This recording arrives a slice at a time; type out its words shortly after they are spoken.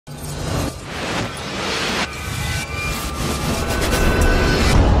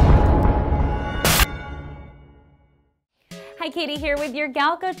Katie here with your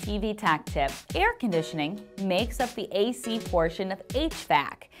Galco TV tech tip. Air conditioning makes up the AC portion of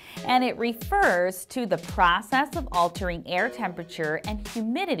HVAC, and it refers to the process of altering air temperature and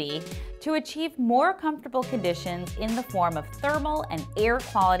humidity to achieve more comfortable conditions in the form of thermal and air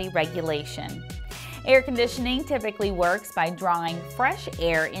quality regulation. Air conditioning typically works by drawing fresh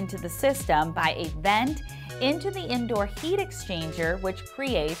air into the system by a vent into the indoor heat exchanger, which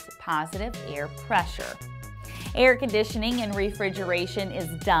creates positive air pressure. Air conditioning and refrigeration is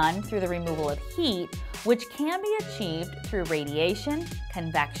done through the removal of heat, which can be achieved through radiation,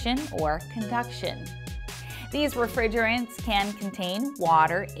 convection, or conduction. These refrigerants can contain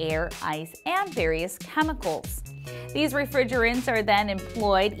water, air, ice, and various chemicals. These refrigerants are then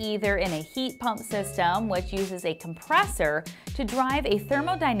employed either in a heat pump system, which uses a compressor to drive a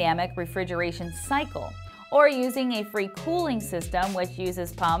thermodynamic refrigeration cycle, or using a free cooling system, which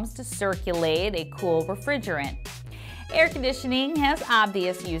uses pumps to circulate a cool refrigerant. Air conditioning has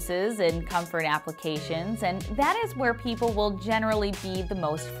obvious uses in comfort applications, and that is where people will generally be the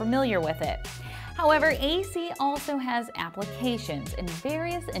most familiar with it. However, AC also has applications in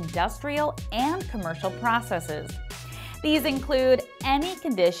various industrial and commercial processes. These include any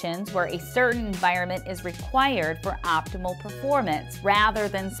conditions where a certain environment is required for optimal performance rather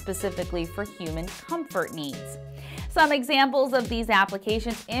than specifically for human comfort needs. Some examples of these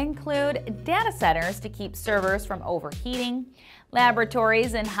applications include data centers to keep servers from overheating,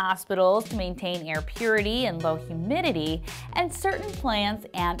 laboratories and hospitals to maintain air purity and low humidity, and certain plants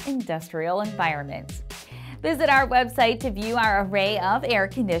and industrial environments. Visit our website to view our array of air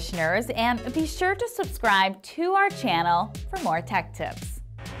conditioners and be sure to subscribe to our channel for more tech tips.